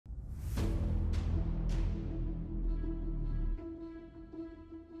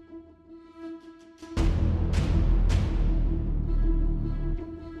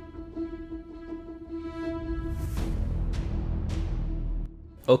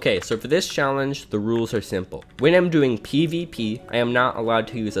Okay, so for this challenge, the rules are simple. When I'm doing PvP, I am not allowed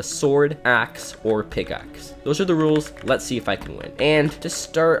to use a sword, axe, or pickaxe. Those are the rules. Let's see if I can win. And to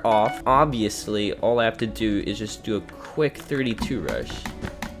start off, obviously, all I have to do is just do a quick 32 rush.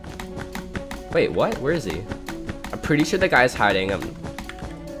 Wait, what? Where is he? I'm pretty sure the guy's hiding.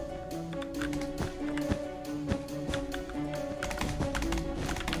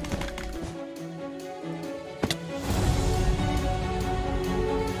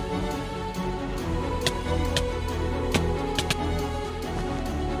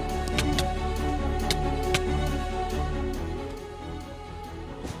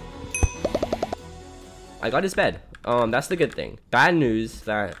 I got his bed. That's the good thing. Bad news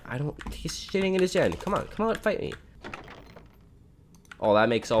that he's shitting in his gen. Come on, fight me. Oh,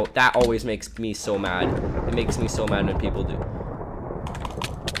 that always makes me so mad. It makes me so mad when people do.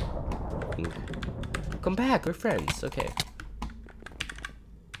 Come back, we're friends. Okay.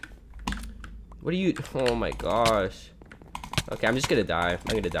 What are you? Oh my gosh. Okay, I'm just gonna die.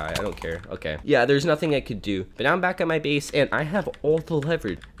 I'm gonna die. I don't care. Okay. Yeah, there's nothing I could do. But now I'm back at my base, and I have all the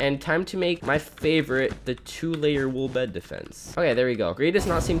leverage. And time to make my favorite, the 2-layer wool bed defense. Okay, there we go. Gray does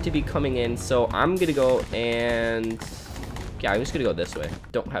not seem to be coming in, so I'm gonna go and... yeah, I'm just gonna go this way.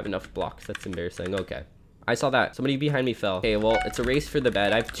 Don't have enough blocks. That's embarrassing. Okay. I saw that. Somebody behind me fell. Okay, well, it's a race for the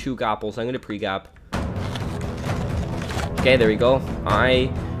bed. I have 2 gapples. I'm gonna pre-gap. Okay, there we go.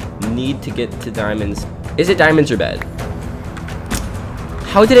 I need to get to diamonds. Is it diamonds or bed?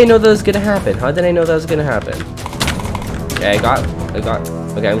 How did I know that was gonna happen? How did I know that was gonna happen? Okay, I got.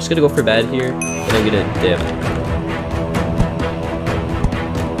 Okay, I'm just gonna go for bed here, and I'm gonna dip.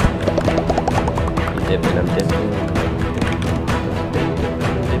 I'm dipping.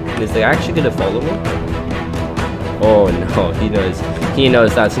 Is they actually gonna follow me? Oh no, he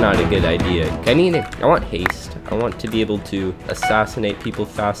knows that's not a good idea. I want haste. I want to be able to assassinate people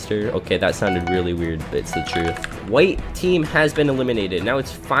faster. Okay, that sounded really weird, but it's the truth. White team has been eliminated. Now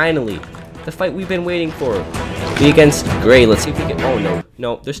it's finally the fight we've been waiting for. Me against gray. Let's see if we can... oh,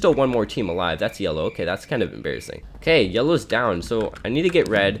 no. There's still one more team alive. That's yellow. Okay, that's kind of embarrassing. Okay, yellow's down, so I need to get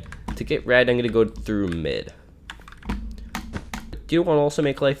red. To get red, I'm going to go through mid. Do you want to also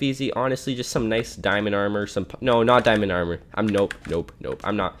make life easy? Honestly, just some nice diamond armor. No, not diamond armor. Nope.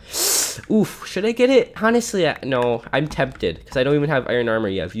 I'm not... oof, should I get it? Honestly, no, I'm tempted because I don't even have iron armor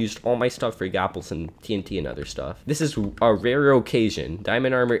yet. I've used all my stuff for gapples and TNT and other stuff. This is a rare occasion.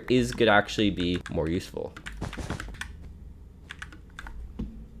 Diamond armor could actually be more useful.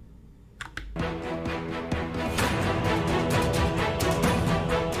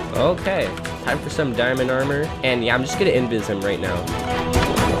 Okay, time for some diamond armor. And yeah, I'm just gonna invis him right now.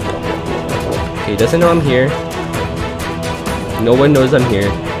 Okay, he doesn't know I'm here. No one knows I'm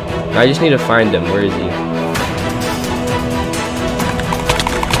here. I just need to find him. Where is he?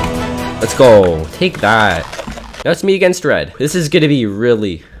 Let's go. Take that. Now it's me against red. This is going to be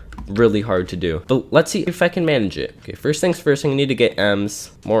really, really hard to do. But let's see if I can manage it. Okay, first things first, I need to get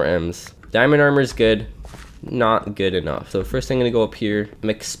M's. More M's. Diamond armor is good. Not good enough. So first I'm going to go up here. I'm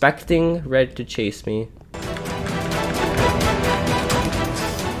expecting red to chase me.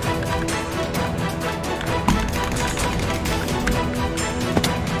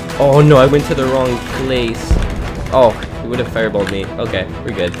 Oh no, I went to the wrong place. Oh, he would have fireballed me. Okay,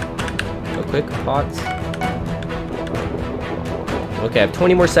 we're good. Go quick, pots. Okay, I have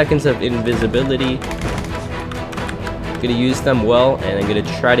 20 more seconds of invisibility. I'm gonna use them well, and I'm gonna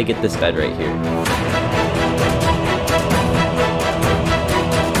try to get this bed right here.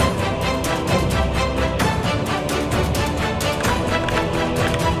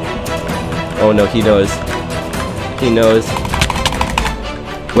 Oh no, he knows. He knows.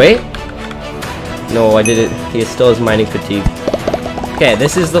 Wait. No, I didn't. He still has mining fatigue. Okay,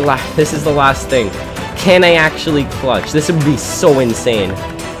 this is the last thing. Can I actually clutch? This would be so insane.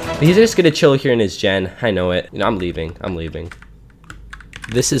 But he's just gonna chill here in his gen. I know it. You know, I'm leaving.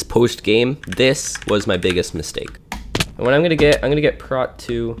 This is post game. This was my biggest mistake. And what I'm gonna get prot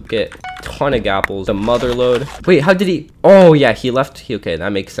 2, get a ton of gapples, the mother load. Wait, how did he? Oh yeah, he left. Okay, that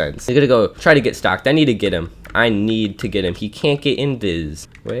makes sense. I'm gonna go try to get stacked. I need to get him. He can't get invis.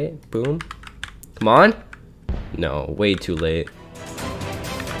 Wait, boom. Come on. No, way too late.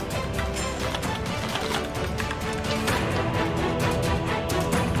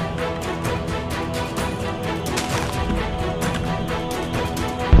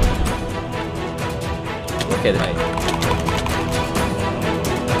 Okay, right.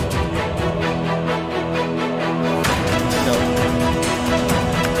 No.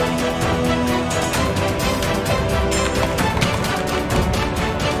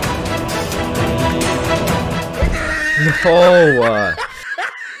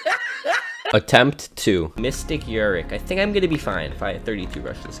 Attempt 2. Mystic Yorick. I think I'm gonna be fine if I 32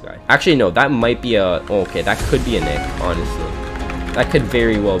 rush this guy. Actually, no, that might be a... Oh, okay, that could be a nick, honestly. That could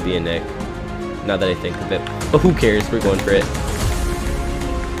very well be a nick, now that I think of it. But who cares? We're going for it.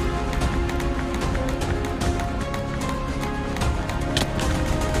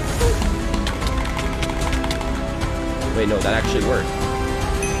 Wait, no, that actually worked.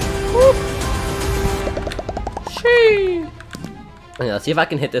 Shee. Yeah, let's see if I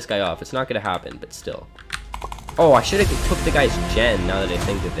can hit this guy off. It's not gonna happen, but still. Oh, I should have took the guy's gen now that I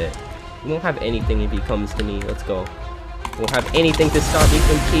think of it. He won't have anything if he comes to me. Let's go. Won't have anything to stop me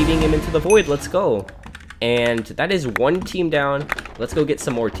from caving him into the void. Let's go. And that is one team down. Let's go get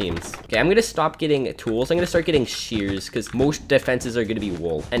some more teams. Okay, I'm gonna stop getting tools. I'm gonna start getting shears because most defenses are gonna be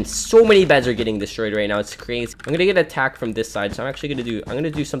wool. And so many beds are getting destroyed right now. It's crazy. I'm gonna get attacked from this side. So I'm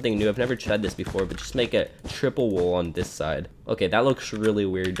gonna do something new. I've never tried this before, but just make a triple wool on this side. Okay, that looks really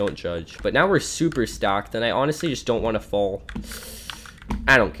weird. Don't judge. But now we're super stacked, and I honestly just don't want to fall.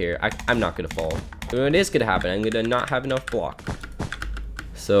 I don't care. I'm not gonna fall. It is gonna happen. I'm gonna not have enough block.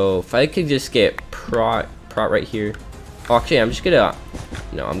 So if I could just get prot right here. Oh, actually, I'm just gonna...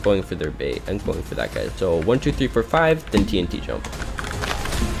 No, I'm going for their bait. I'm going for that guy. So 1, 2, 3, 4, 5. Then TNT jump. 2,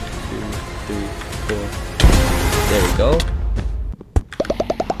 3, 4. There we go.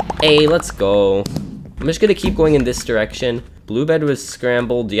 Hey, let's go. I'm just gonna keep going in this direction. Blue bed was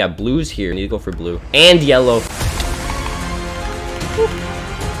scrambled. Yeah, blue's here. Need to go for blue. And yellow.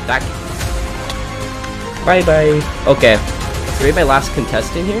 That. Bye-bye. Okay. Let's raid my last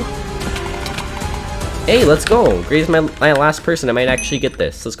contestant here. Hey, let's go. Gray's my last person. I might actually get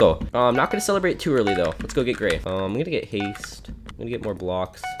this. Let's go. I'm not gonna celebrate too early though. Let's go get Gray. I'm gonna get haste. I'm gonna get more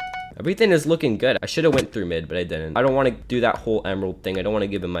blocks. Everything is looking good. I should have went through mid, but I didn't. I don't want to do that whole emerald thing. I don't want to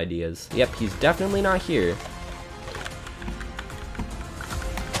give him ideas. Yep, he's definitely not here.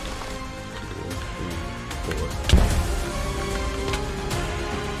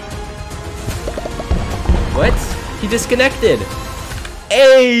 What? He disconnected.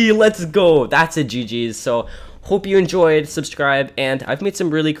 Hey, let's go. That's a GG's. So hope you enjoyed. Subscribe, and I've made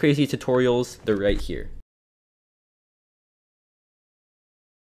some really crazy tutorials. They're right here.